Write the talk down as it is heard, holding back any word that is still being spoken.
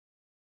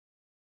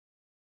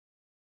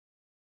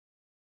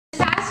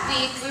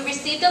week, we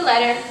received a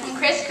letter from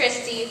Chris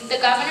Christie, the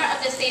governor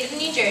of the state of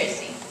New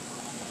Jersey.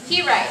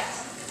 He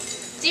writes,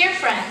 "Dear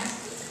friends,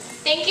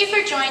 thank you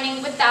for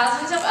joining with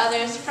thousands of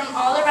others from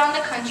all around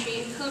the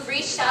country who've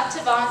reached out to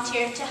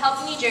volunteer to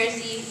help New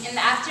Jersey in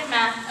the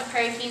aftermath of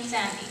Hurricane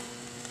Sandy.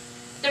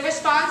 The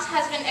response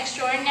has been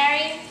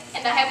extraordinary,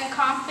 and I am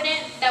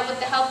confident that with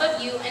the help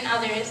of you and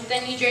others,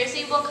 that New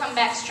Jersey will come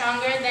back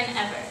stronger than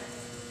ever.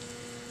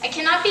 I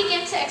cannot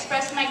begin to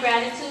express my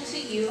gratitude to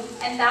you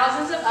and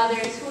thousands of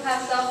others who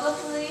have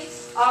selflessly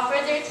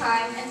offered their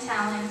time and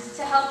talents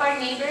to help our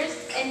neighbors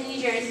and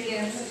New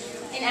Jerseyans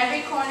in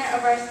every corner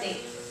of our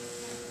state.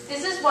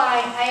 This is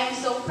why I am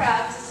so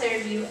proud to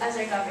serve you as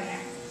our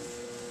governor.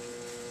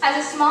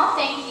 As a small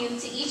thank you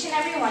to each and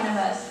every one of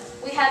us,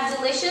 we have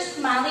delicious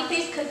smiley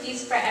face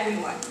cookies for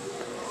everyone.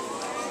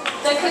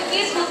 The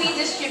cookies will be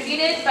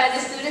distributed by the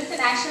students and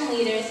action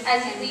leaders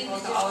as you leave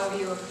to all of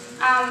you.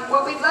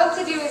 What we'd love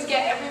to do is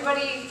get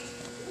everybody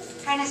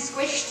kind of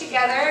squished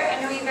together.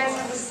 I know you guys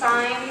have a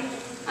sign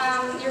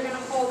you're going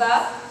to hold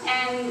up,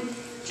 and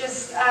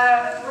just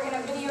we're going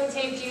to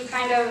videotape you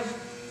kind of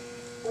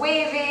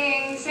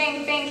waving,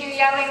 saying thank you,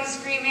 yelling,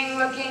 screaming,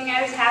 looking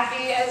as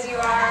happy as you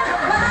are.